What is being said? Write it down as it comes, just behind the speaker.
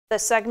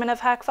This segment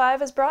of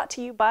Hak5 is brought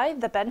to you by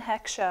The Ben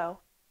Heck Show.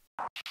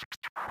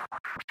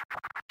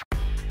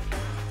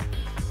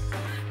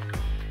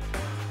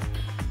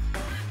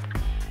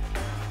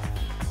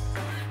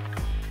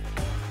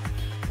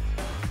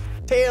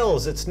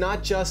 Tails, it's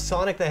not just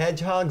Sonic the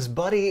Hedgehog's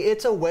buddy,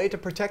 it's a way to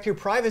protect your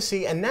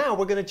privacy, and now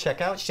we're going to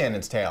check out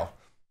Shannon's tail.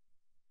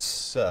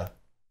 That's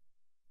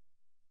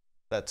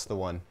the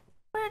one.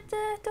 But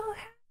don't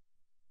have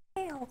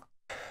tail.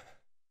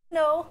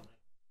 No.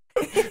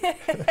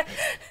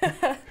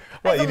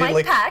 What, you didn't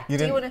like pack. You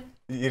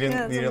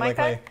didn't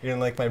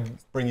like my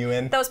bring you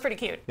in? That was pretty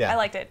cute. Yeah. I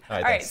liked it.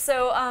 All right,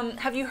 so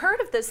have you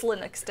heard of this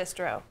Linux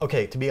distro?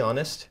 Okay, to be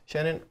honest,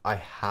 Shannon, I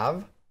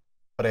have,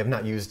 but I have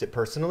not used it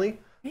personally.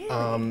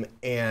 Really?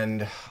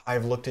 And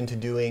I've looked into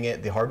doing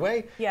it the hard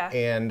way. Yeah.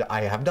 And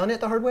I have done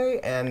it the hard way,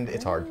 and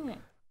it's hard.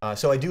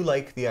 So I do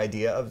like the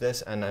idea of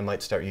this, and I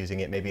might start using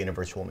it maybe in a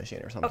virtual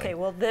machine or something. Okay,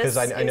 well this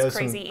is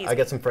crazy easy. I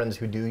get some friends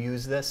who do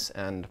use this,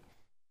 and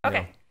you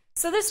know,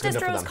 so this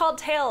distro is called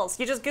Tails.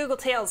 You just Google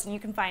Tails and you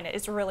can find it.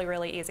 It's really,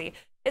 really easy.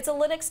 It's a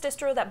Linux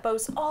distro that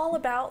boasts all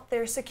about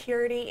their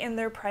security and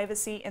their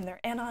privacy and their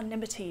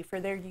anonymity for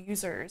their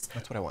users.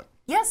 That's what I want.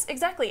 Yes,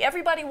 exactly.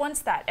 Everybody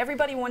wants that.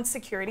 Everybody wants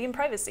security and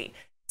privacy.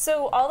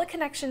 So all the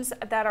connections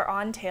that are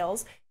on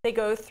Tails, they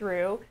go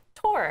through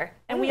Tor.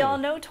 And we all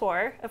know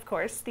Tor, of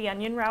course, the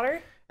onion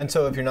router. And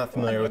so if you're not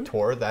familiar with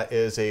Tor, that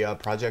is a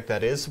project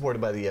that is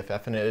supported by the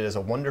EFF, and it is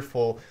a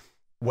wonderful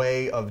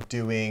way of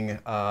doing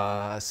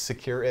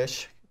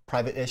secure-ish,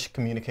 private-ish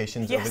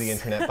communications over the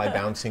internet by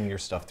bouncing your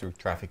stuff through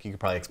traffic. You could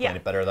probably explain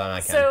it better than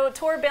I can. So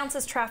Tor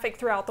bounces traffic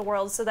throughout the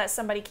world so that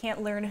somebody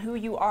can't learn who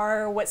you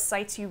are, what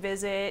sites you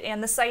visit,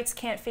 and the sites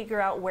can't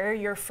figure out where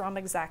you're from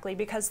exactly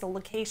because the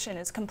location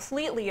is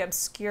completely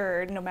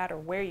obscured no matter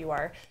where you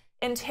are.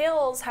 And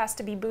Tails has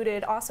to be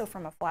booted also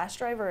from a flash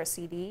drive or a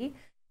CD.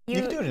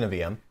 You can do it in a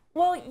VM.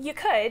 Well, you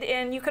could,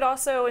 and you could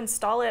also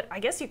install it. I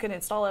guess you could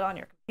install it on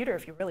your computer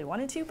if you really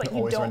wanted to, but you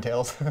always don't. Run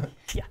Tails.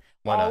 Yeah,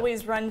 Why not?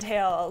 always run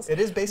Tails. It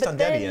is based on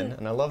Debian,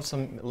 and I love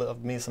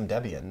me some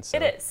Debian. So.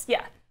 It is,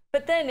 yeah.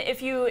 But then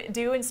if you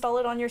do install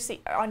it on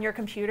your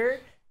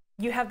computer,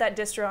 you have that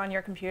distro on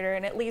your computer,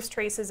 and it leaves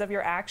traces of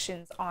your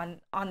actions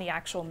on the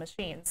actual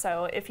machine.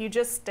 So if you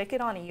just stick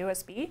it on a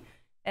USB,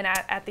 and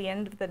at the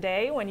end of the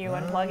day, when you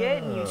unplug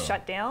it and you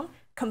shut down,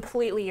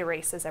 completely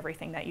erases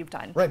everything that you've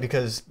done. Right,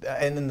 because,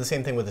 and then the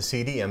same thing with a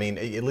CD. I mean,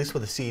 at least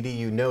with a CD,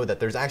 you know that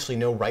there's actually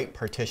no write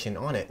partition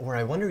on it. Or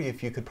I wonder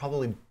if you could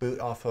probably boot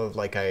off of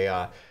like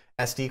a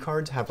SD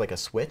cards, have like a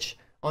switch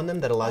on them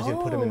that allows you to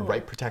put them in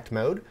write protect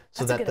mode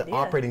so that the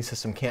operating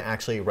system can't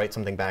actually write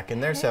something back in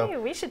there. Hey,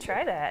 we should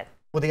try that.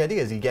 Well, the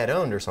idea is you get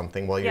owned or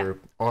something while you're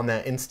on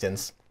that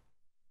instance.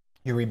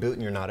 You reboot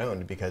and you're not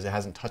owned because it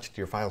hasn't touched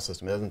your file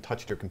system. It hasn't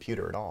touched your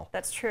computer at all.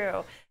 That's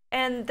true.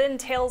 And then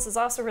Tails is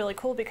also really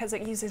cool because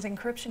it uses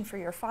encryption for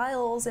your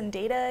files and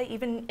data,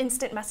 even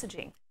instant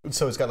messaging.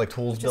 So it's got like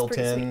tools built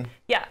in? Sweet.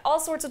 Yeah, all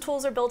sorts of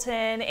tools are built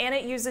in, and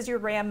it uses your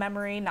RAM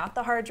memory, not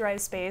the hard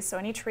drive space, so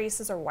any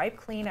traces are wiped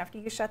clean after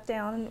you shut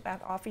down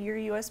off of your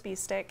USB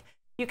stick.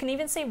 You can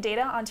even save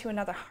data onto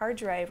another hard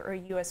drive or a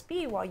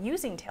USB while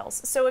using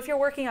Tails. So if you're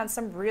working on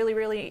some really,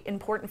 really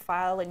important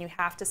file and you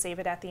have to save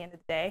it at the end of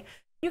the day,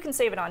 you can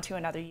save it onto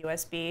another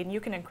USB, and you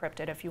can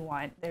encrypt it if you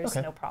want. There's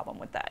no problem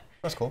with that.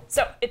 That's cool.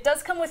 So it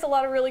does come with a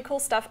lot of really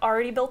cool stuff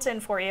already built in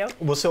for you.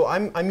 Well, so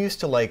I'm used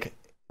to like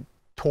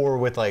Tor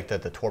with like the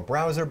Tor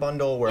browser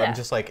bundle, where I'm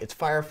just like, it's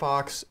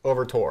Firefox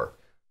over Tor.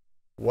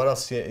 What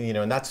else, you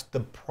know, and that's the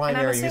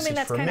primary usage for me. And I'm assuming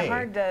that's kind of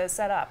hard to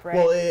set up, right?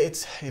 Well,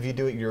 it's, if you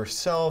do it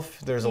yourself,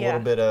 there's a little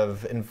bit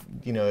of,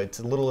 you know, it's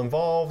a little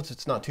involved.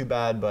 It's not too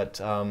bad, but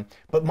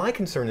my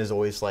concern is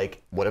always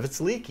like, what if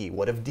it's leaky?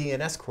 What if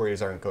DNS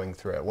queries aren't going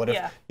through it? What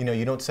if, you know,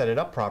 you don't set it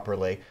up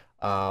properly?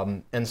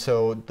 And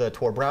so the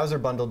Tor browser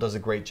bundle does a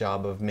great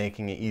job of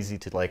making it easy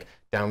to like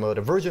download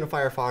a version of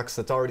Firefox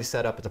that's already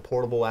set up. It's a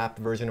portable app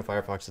version of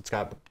Firefox that's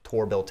got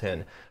Tor built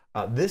in.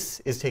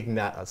 This is taking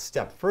that a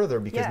step further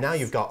because now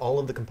you've got all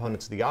of the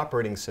components of the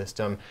operating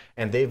system,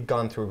 and they've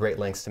gone through great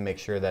lengths to make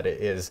sure that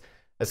it is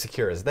as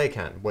secure as they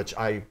can, which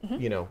I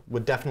you know,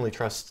 would definitely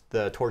trust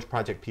the Torch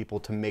project people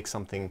to make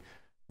something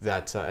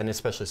that, and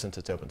especially since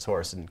it's open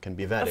source and can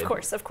be vetted.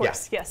 Of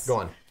course, yes. Go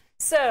on.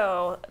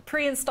 So,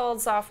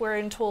 pre-installed software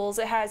and tools.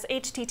 It has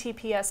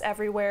HTTPS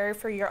everywhere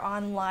for your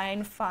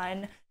online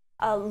fun.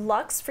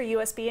 Lux for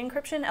USB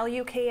encryption,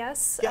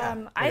 LUKS.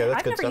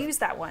 I've never used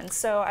that one,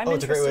 so I'm interested in checking that one out.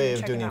 It's a great way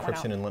of doing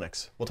encryption in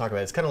Linux. We'll talk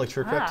about it. It's kind of like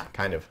TrueCrypt,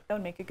 kind of. That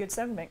would make a good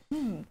segment.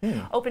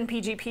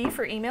 OpenPGP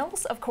for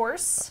emails, of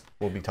course.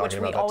 We'll be talking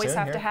about that soon. Which we always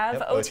have to have.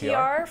 Yep,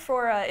 OTR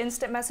for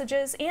instant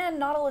messages, and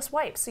Nautilus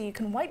Wipe, so you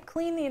can wipe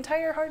clean the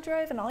entire hard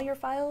drive and all your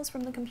files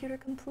from the computer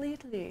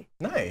completely.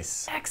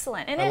 Nice.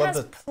 Excellent. And it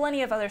has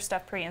plenty of other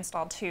stuff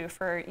pre-installed, too,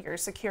 for your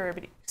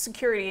security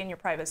and your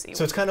privacy.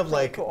 So it's kind of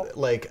like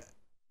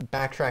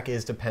Backtrack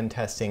is to pen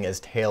testing as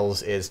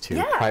Tails is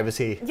to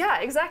privacy. Yeah,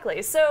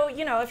 exactly. So,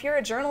 you know, if you're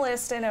a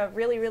journalist in a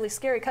really, really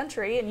scary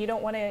country and you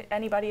don't want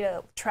anybody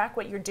to track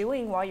what you're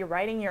doing while you're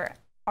writing your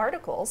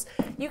articles,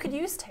 you could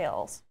use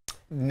Tails.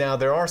 Now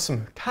there are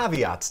some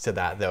caveats to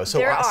that, though. So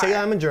There say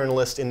are. I'm a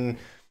journalist in,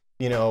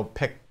 you know,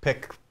 pick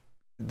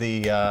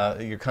the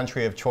your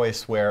country of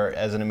choice where,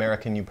 as an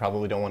American, you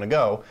probably don't want to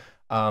go.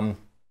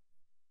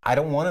 I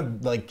don't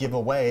want to like give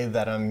away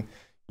that I'm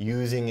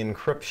using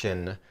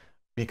encryption,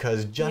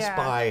 because just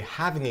by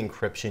having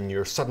encryption,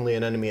 you're suddenly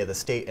an enemy of the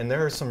state. And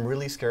there are some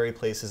really scary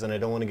places, and I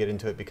don't want to get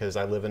into it because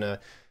I live in a,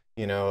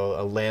 you know,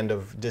 a land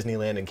of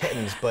Disneyland and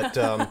kittens. But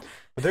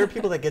but there are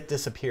people that get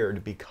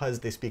disappeared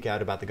because they speak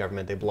out about the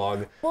government. They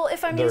blog. Well,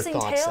 if I'm their using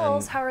thoughts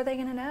Tails, and, how are they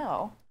going to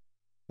know?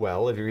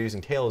 well, if you're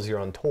using Tails, you're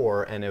on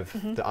Tor, and if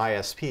the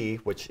ISP,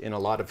 which in a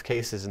lot of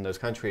cases in those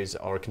countries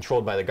are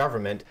controlled by the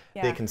government,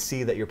 they can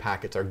see that your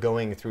packets are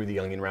going through the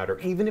Onion router.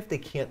 Even if they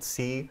can't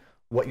see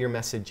what your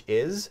message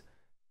is,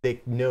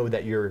 they know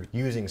that you're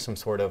using some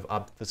sort of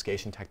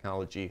obfuscation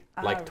technology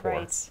like Tor.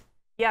 Right.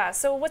 Yeah,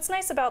 so what's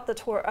nice about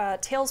the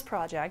Tails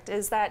project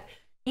is that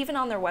even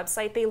on their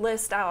website, they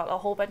list out a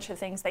whole bunch of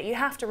things that you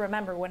have to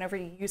remember whenever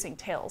you're using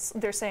Tails.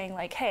 They're saying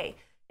like, hey,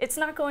 it's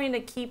not going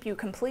to keep you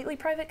completely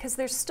private because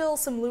there's still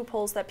some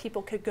loopholes that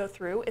people could go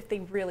through if they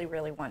really,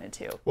 really wanted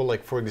to. Well,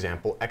 like for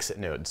example, exit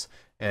nodes.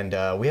 And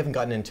we haven't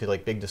gotten into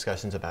like big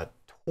discussions about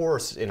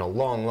Tor in a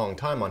long, long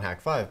time on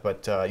Hak5,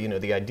 but you know,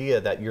 the idea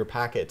that your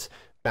packets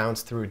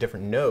bounce through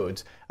different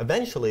nodes,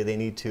 eventually they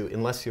need to,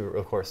 unless you're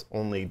of course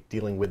only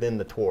dealing within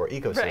the Tor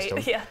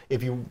ecosystem, right,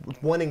 if you're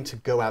wanting to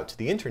go out to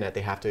the internet,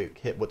 they have to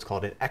hit what's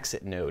called an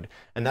exit node.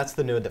 And that's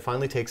the node that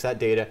finally takes that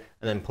data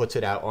and then puts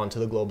it out onto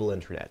the global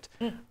internet.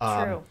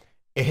 True.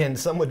 And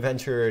some would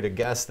venture to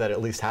guess that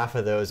at least half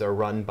of those are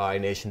run by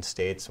nation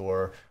states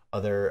or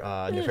other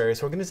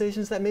nefarious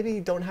organizations that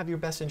maybe don't have your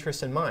best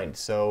interests in mind.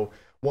 So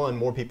one,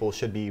 more people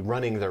should be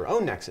running their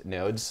own exit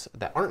nodes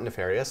that aren't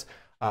nefarious.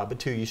 But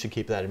two, you should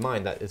keep that in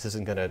mind, that this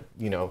isn't going to,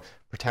 you know,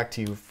 protect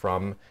you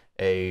from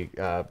a,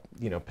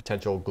 you know,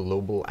 potential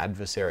global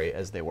adversary,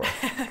 as they were.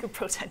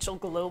 Potential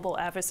global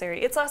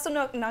adversary. It's also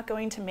not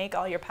going to make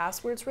all your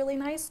passwords really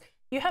nice.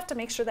 You have to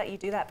make sure that you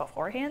do that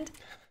beforehand.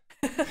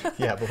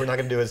 Yeah, but we're not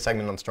going to do a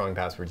segment on strong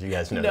passwords. You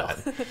guys know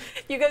that.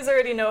 You guys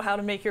already know how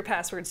to make your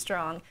password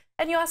strong.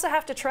 And you also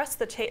have to trust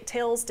the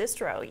Tails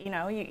distro. You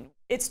know,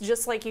 it's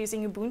just like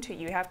using Ubuntu.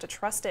 You have to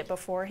trust it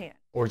beforehand.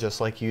 Or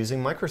just like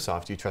using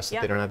Microsoft, you trust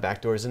that they don't have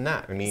backdoors in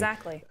that. I mean,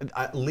 exactly.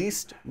 At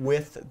least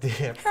with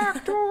the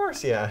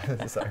backdoors,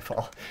 yeah, sorry,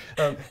 Paul.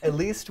 At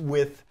least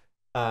with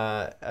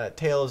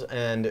Tails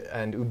and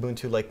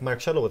Ubuntu, like Mark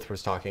Shuttleworth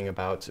was talking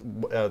about,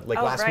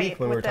 like last week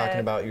when we were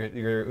talking about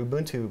your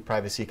Ubuntu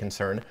privacy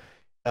concern.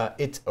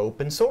 It's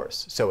open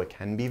source, so it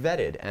can be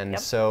vetted, and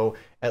so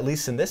at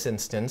least in this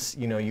instance,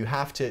 you know, you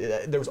have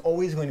to. There's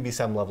always going to be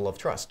some level of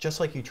trust,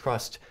 just like you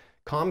trust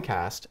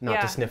Comcast not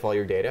to sniff all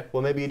your data.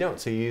 Well, maybe you don't,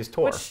 so you use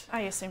Tor. Which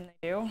I assume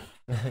they do.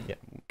 Yeah.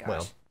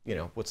 Well, you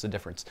know, what's the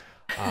difference?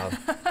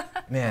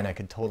 Man, I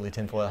could totally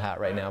tinfoil hat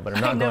right now, but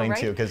I'm not going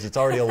to because it's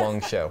already a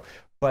long show.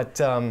 But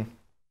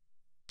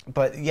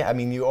yeah, I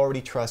mean, you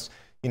already trust.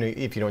 You know,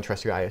 if you don't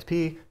trust your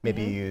ISP,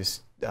 maybe you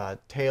use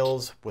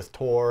Tails with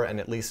Tor, and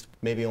at least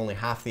maybe only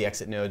half the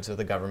exit nodes of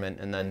the government,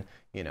 and then,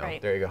 you know,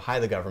 there you go, hi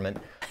the government.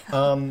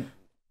 And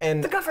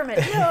the government,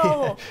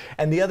 no!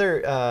 And the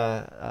other,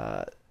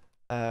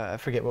 I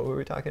forget what we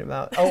were talking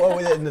about.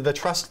 The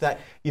trust that,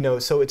 you know,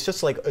 so it's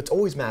just like, it's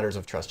always matters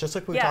of trust. Just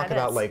like we talk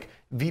about like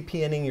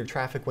VPNing your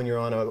traffic when you're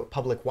on a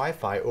public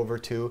Wi-Fi over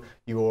to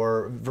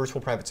your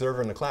virtual private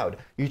server in the cloud.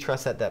 You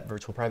trust that that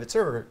virtual private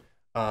server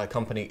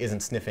company isn't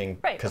sniffing,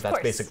 because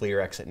that's basically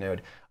your exit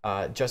node.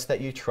 Just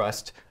that you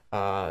trust,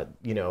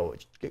 you know,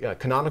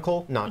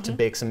 Canonical not to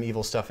bake some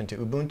evil stuff into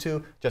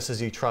Ubuntu, just as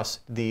you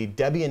trust the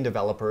Debian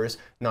developers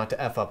not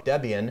to F up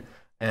Debian.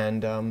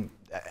 And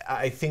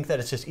I think that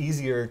it's just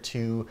easier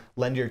to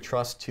lend your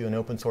trust to an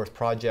open source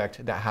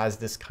project that has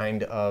this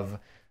kind of,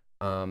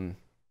 I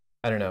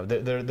don't know,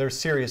 they're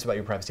serious about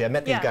your privacy. I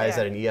met these guys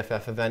at an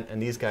EFF event,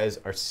 and these guys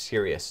are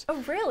serious.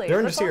 Oh, really? They're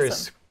under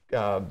serious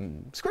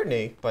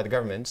scrutiny by the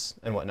governments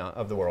and whatnot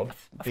of the world,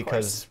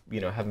 because, you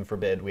know, heaven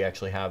forbid, we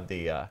actually have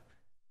the,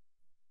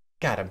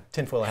 God, I'm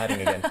tinfoil hatting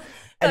again. That's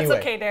anyway,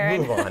 okay, Darren.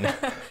 Move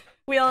on.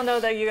 We all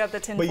know that you got the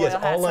tinfoil hat.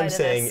 But yes, all I'm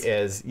saying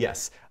is,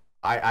 yes,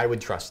 I would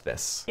trust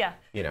this. Yeah.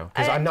 You know,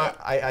 because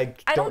I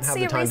don't have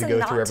the time to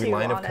go through every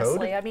line of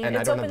code, I mean, and I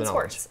it's don't have the open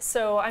knowledge. source,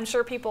 so I'm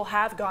sure people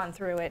have gone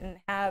through it and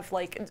have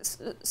like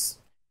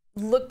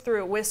looked through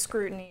it with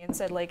scrutiny and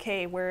said like,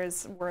 hey, where are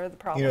the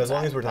problems? You know, as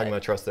long as we're talking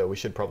about trust, though, we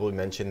should probably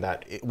mention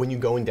that when you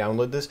go and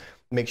download this,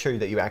 make sure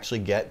that you actually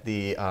get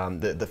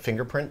the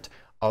fingerprint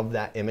of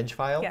that image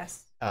file.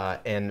 Yes.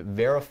 And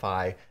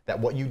verify that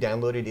what you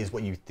downloaded is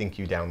what you think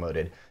you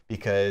downloaded,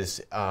 because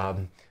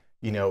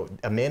you know,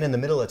 a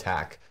man-in-the-middle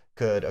attack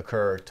could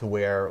occur to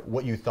where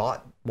what you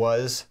thought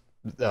was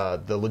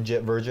the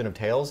legit version of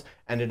Tails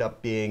ended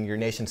up being your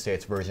nation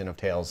state's version of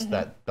Tails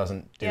that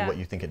doesn't do what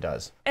you think it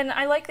does. And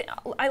I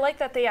like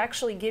that they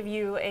actually give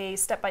you a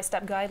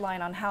step-by-step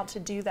guideline on how to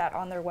do that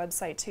on their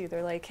website too.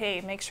 They're like, hey,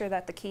 make sure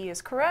that the key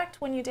is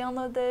correct when you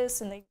download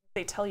this, and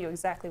they tell you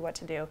exactly what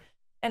to do.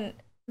 And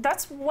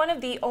that's one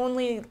of the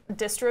only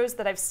distros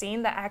that I've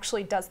seen that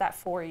actually does that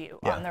for you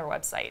on their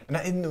website.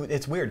 And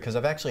it's weird because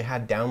I've actually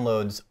had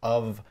downloads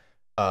of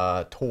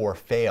Tor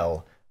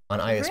fail on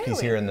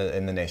ISPs here in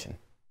the nation,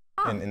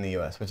 in the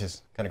US, which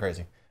is kind of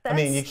crazy. I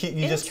mean,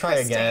 you just try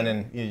again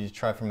and you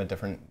try from a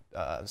different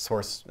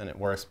source and it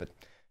works, but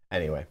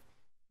anyway.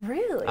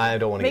 Really? I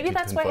don't want to get too Maybe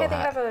that's why they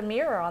have a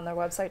mirror on their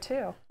website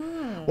too.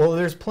 Well,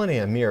 there's plenty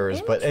of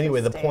mirrors, but anyway,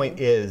 the point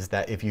is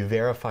that if you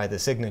verify the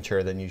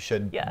signature, then you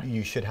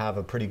should have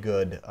a pretty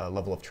good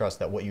level of trust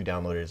that what you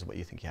downloaded is what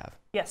you think you have.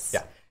 Yes.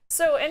 Yeah.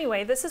 So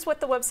anyway, this is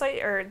what the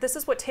website, or this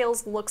is what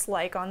Tails looks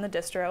like on the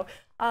distro.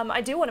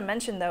 I do want to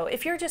mention though,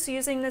 if you're just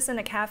using this in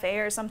a cafe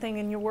or something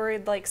and you're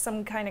worried like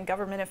some kind of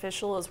government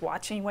official is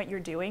watching what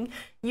you're doing,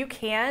 you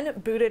can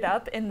boot it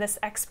up in this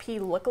XP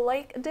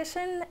lookalike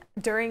edition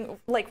during,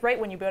 like right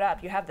when you boot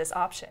up, you have this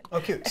option.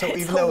 Okay, so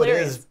even though it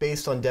is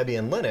based on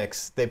Debian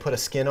Linux, they put a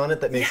skin on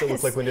it that makes it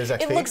look like Windows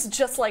XP? It looks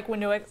just like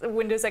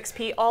Windows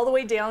XP all the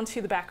way down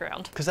to the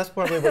background. Because that's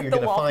probably what you're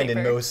going to find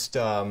in most,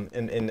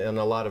 in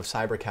a lot of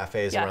cyber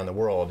cafes around the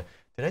world.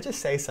 Did I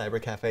just say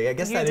cyber cafe? I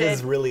guess that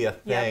is really a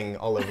thing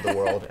all over the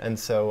world. And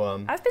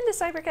so I've been to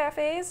cyber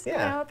cafes, you know,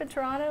 up in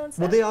Toronto and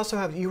stuff. Well, they also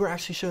have, you were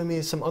actually showing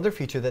me some other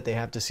feature that they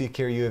have to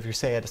secure you if you're,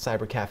 say, at a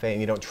cyber cafe and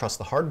you don't trust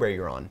the hardware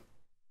you're on.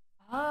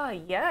 Ah,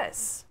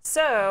 yes.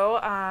 So,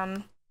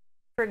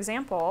 for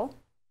example,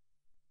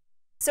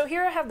 so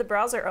here I have the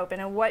browser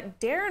open, and what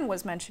Darren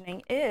was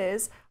mentioning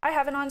is I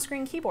have an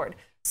on-screen keyboard.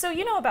 So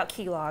you know about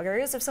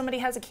keyloggers. If somebody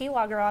has a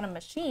keylogger on a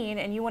machine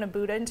and you want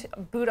to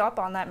boot up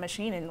on that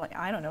machine and, like,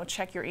 I don't know,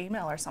 check your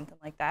email or something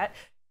like that,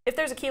 if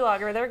there's a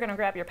keylogger, they're going to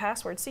grab your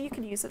password, so you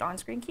can use it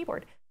on-screen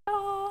keyboard.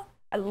 Oh,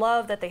 I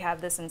love that they have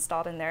this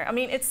installed in there. I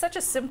mean, it's such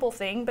a simple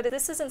thing, but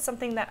this isn't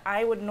something that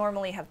I would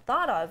normally have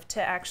thought of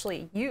to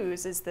actually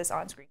use, is this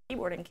on-screen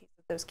keyboard in case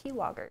of those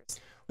keyloggers.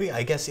 Well, yeah,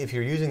 I guess if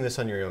you're using this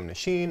on your own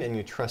machine and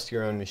you trust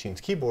your own machine's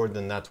keyboard,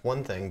 then that's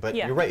one thing. But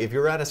you're right, if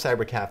you're at a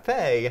cyber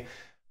cafe,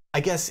 I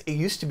guess it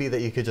used to be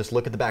that you could just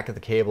look at the back of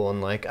the cable and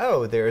like,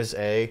 oh, there's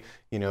a,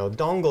 you know,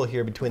 dongle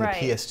here between the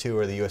PS2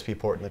 or the USB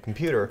port and the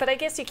computer. But I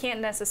guess you can't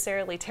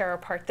necessarily tear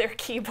apart their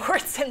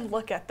keyboards and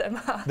look at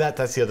them.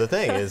 That's the other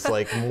thing, is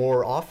like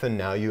more often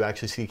now you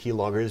actually see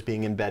keyloggers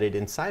being embedded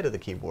inside of the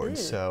keyboard.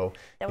 So,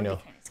 you know,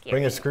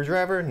 bring a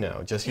screwdriver?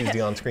 No, just use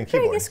the on-screen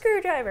keyboard. Bring a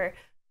screwdriver.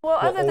 Well,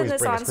 other than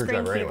this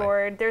on-screen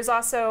keyboard, there's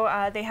also,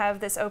 they have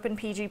this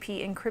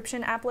OpenPGP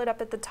encryption applet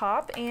up at the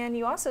top, and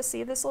you also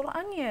see this little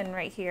onion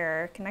right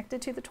here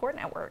connected to the Tor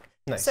network.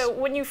 Nice. So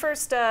when you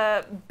first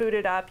boot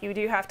it up, you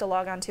do have to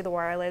log on to the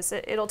wireless.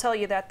 It'll tell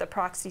you that the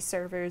proxy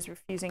server is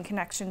refusing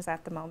connections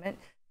at the moment,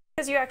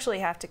 because you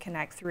actually have to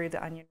connect through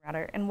the onion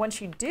router. And once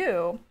you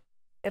do,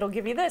 it'll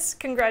give you this.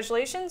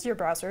 Congratulations, your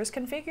browser is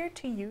configured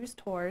to use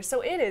Tor.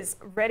 So it is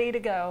ready to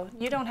go.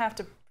 You don't have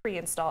to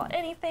pre-install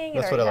anything.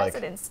 It already has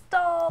it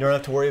installed. You don't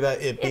have to worry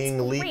about it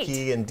being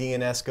leaky and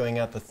DNS going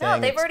out the thing. No,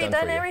 they've already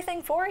done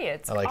everything for you.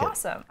 It's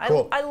awesome.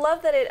 Cool. I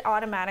love that it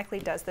automatically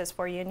does this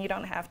for you, and you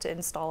don't have to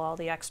install all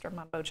the extra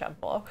mumbo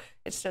jumbo.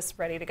 It's just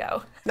ready to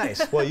go.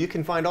 Nice. Well, you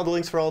can find all the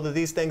links for all of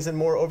these things and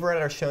more over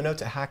at our show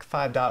notes at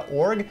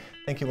hak5.org.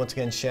 Thank you once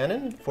again,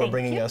 Shannon, for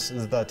bringing us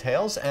the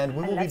tales, and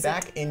we will be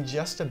back in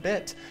just a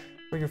bit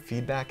for your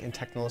feedback and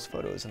Technolis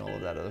photos and all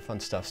of that other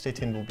fun stuff. Stay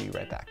tuned. We'll be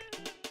right back.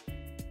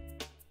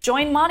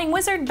 Join modding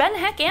wizard Ben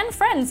Heck and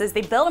friends as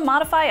they build and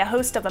modify a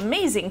host of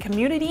amazing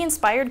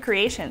community-inspired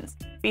creations.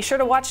 Be sure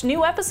to watch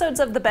new episodes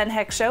of The Ben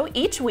Heck Show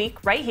each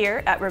week right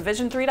here at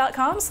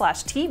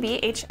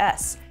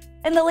revision3.com/tbhs.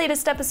 In the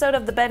latest episode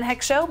of The Ben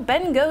Heck Show,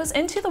 Ben goes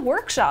into the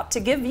workshop to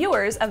give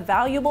viewers a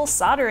valuable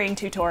soldering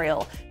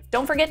tutorial.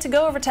 Don't forget to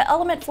go over to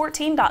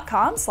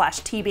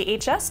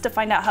element14.com/tbhs to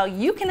find out how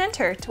you can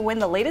enter to win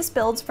the latest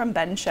builds from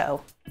Ben's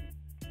show.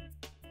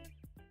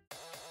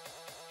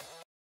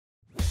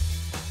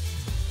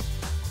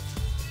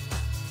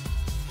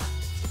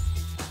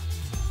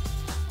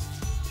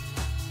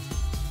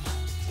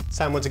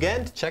 Time once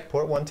again to check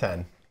port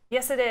 110.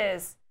 Yes, it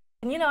is.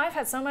 And you know, I've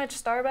had so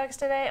much Starbucks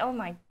today. Oh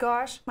my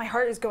gosh, my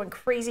heart is going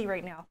crazy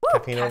right now. Woo,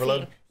 caffeine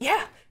overload?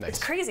 Yeah, nice.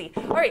 It's crazy.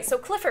 All right, so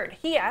Clifford,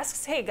 he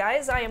asks, hey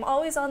guys, I am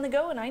always on the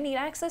go and I need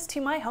access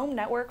to my home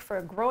network for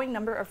a growing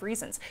number of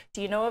reasons.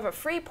 Do you know of a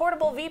free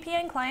portable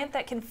VPN client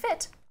that can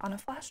fit on a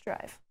flash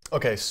drive?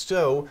 Okay,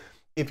 so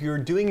if you're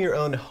doing your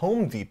own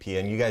home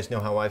VPN, you guys know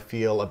how I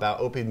feel about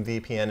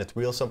OpenVPN. It's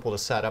real simple to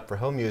set up for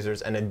home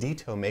users, and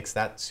Edito makes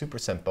that super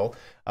simple.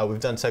 We've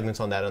done segments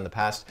on that in the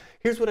past.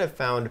 Here's what I've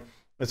found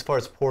as far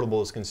as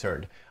portable is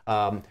concerned.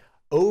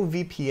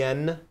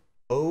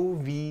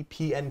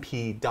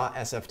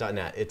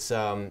 ovpnp.sf.net.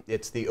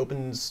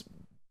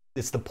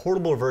 It's the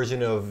portable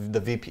version of the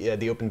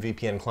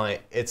OpenVPN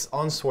client. It's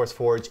on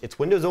SourceForge. It's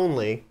Windows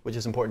only, which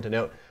is important to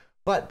note.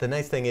 But the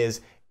nice thing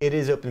is, it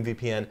is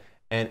OpenVPN.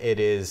 And it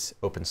is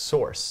open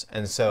source.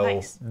 And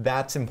so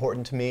that's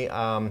important to me.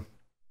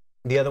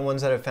 The other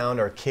ones that I've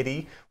found are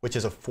Kitty, which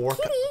is a fork.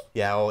 Kitty?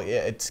 Yeah, well,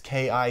 it's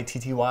Kitty,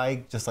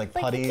 just like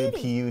Putty,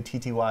 Putty,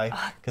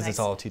 because it's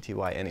all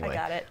TTY anyway. I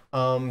got it.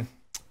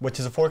 Which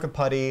is a fork of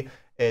Putty.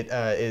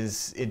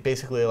 It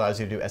basically allows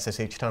you to do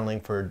SSH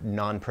tunneling for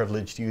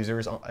non-privileged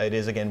users. It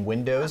is, again,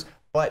 Windows,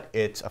 but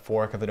it's a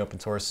fork of an open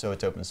source, so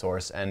it's open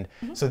source. And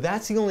so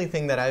that's the only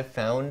thing that I've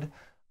found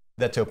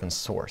that's open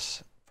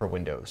source for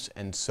Windows.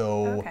 And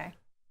so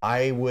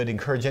I would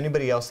encourage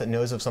anybody else that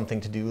knows of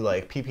something to do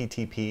like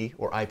PPTP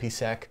or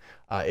IPsec,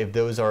 if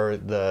those are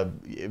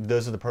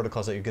the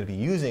protocols that you're going to be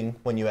using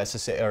when you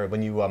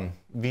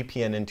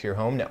VPN into your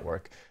home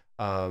network.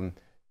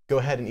 Go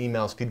ahead and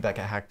email us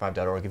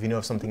feedback@hak5.org if you know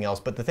of something else.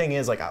 But the thing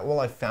is, like, well,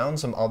 I found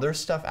some other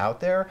stuff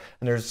out there,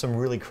 and there's some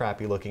really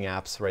crappy looking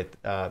apps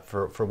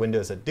for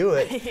Windows that do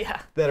it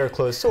that are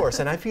closed source.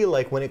 And I feel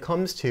like when it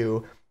comes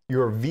to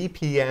your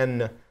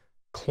VPN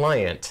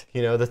client,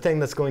 you know, the thing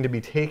that's going to be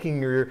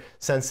taking your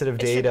sensitive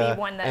data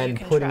and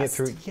putting it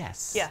through,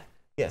 yes.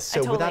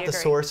 So totally without the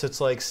source,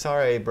 it's like,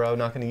 sorry, bro,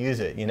 not going to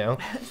use it, you know?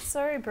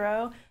 Sorry,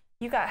 bro,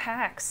 you got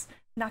hacks.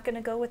 Not going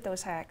to go with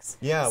those hacks.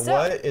 Yeah, so,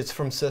 what? It's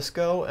from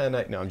Cisco, and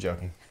no, I'm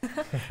joking.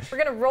 We're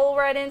going to roll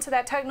right into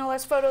that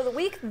Technolist photo of the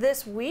week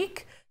this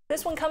week.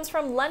 This one comes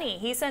from Lenny.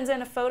 He sends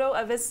in a photo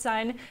of his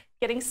son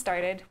getting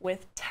started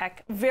with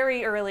tech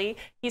very early.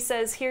 He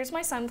says, here's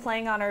my son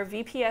playing on our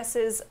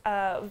VPS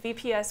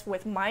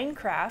with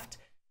Minecraft,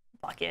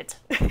 Bucket,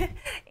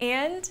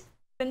 and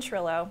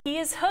Ventrilo. He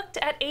is hooked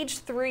at age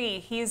 3.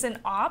 He's an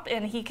op,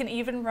 and he can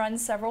even run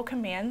several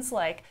commands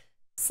like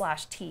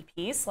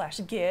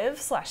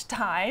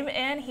 /TP/give/time,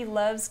 and he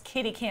loves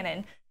Kitty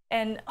Cannon.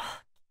 And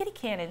Kitty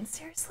Cannon,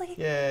 seriously?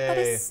 Yay. That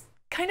is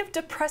kind of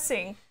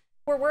depressing.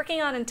 We're working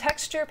on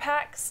texture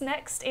packs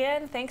next,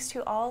 and thanks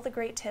to all the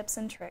great tips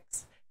and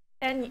tricks.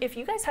 And if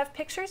you guys have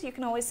pictures, you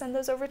can always send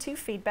those over to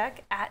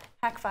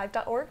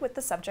feedback@hak5.org with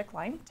the subject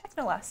line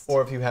Technolist.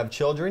 Or if you have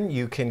children,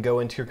 you can go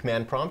into your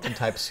command prompt and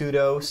type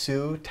sudo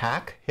su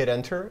tac, hit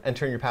enter in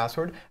your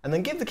password, and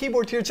then give the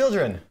keyboard to your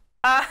children.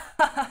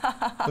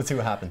 Let's see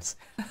what happens.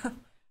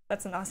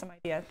 That's an awesome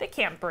idea. They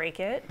can't break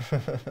it.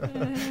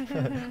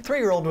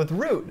 3-year-old with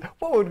root.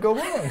 What would go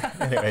wrong?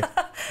 Anyway.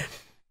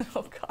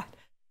 Oh, God.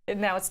 And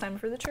now it's time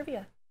for the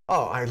trivia.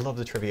 Oh, I love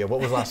the trivia.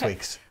 What was last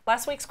week's?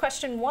 Last week's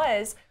question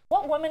was,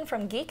 what woman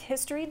from geek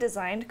history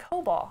designed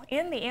COBOL?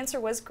 And the answer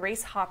was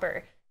Grace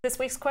Hopper. This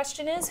week's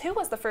question is, who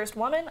was the first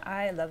woman?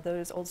 I love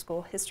those old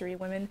school history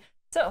women.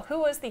 So, who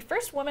was the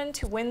first woman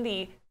to win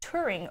the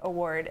Turing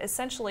Award,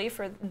 essentially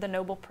for the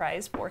Nobel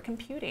Prize for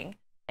Computing?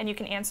 And you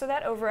can answer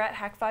that over at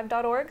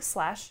hak5.org/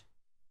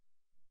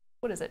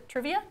 what is it,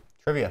 trivia?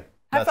 Trivia.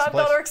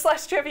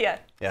 Hak5.org/trivia.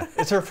 Yeah,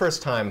 it's her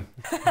first time.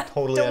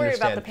 Totally Don't worry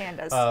understand. about the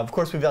pandas. Of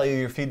course, we value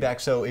your feedback,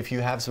 so if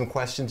you have some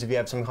questions, if you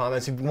have some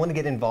comments, if you want to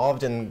get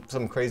involved in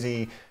some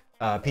crazy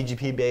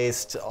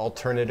PGP-based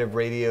alternative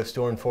radio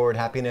storing forward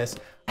happiness,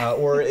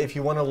 or if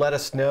you want to let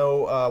us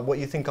know what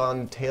you think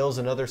on Tails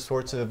and other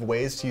sorts of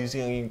ways to use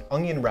the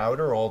Onion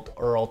router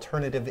or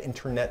alternative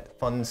internet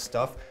fun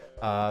stuff,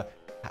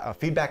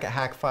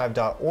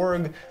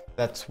 feedback@hak5.org.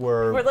 That's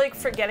where we're like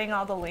forgetting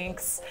all the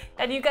links.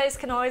 And you guys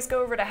can always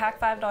go over to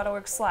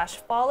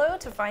hak5.org/follow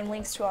to find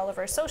links to all of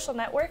our social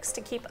networks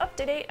to keep up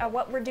to date on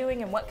what we're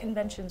doing and what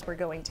conventions we're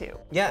going to.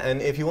 Yeah,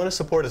 and if you want to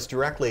support us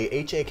directly,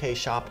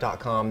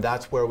 hakshop.com,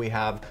 that's where we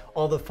have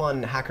all the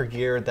fun hacker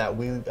gear that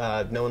we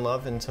know and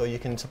love, and so you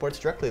can support us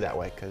directly that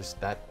way, because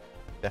that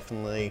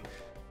definitely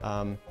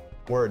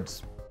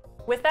words.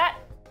 With that,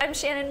 I'm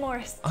Shannon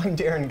Morris. I'm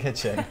Darren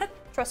Kitchen.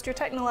 Trust your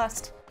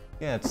Technolist.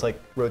 Yeah, it's like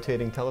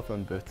rotating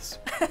telephone booths.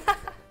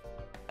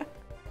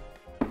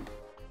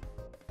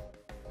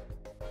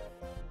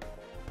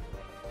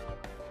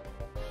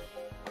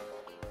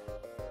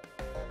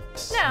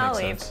 No, I'll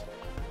leave. Sense.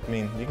 I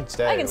mean, you can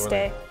stay. I can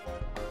stay.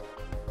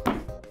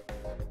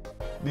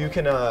 You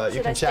can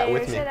chat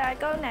with me. Should I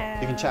go now?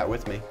 You can chat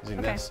with me using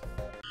Okay. this.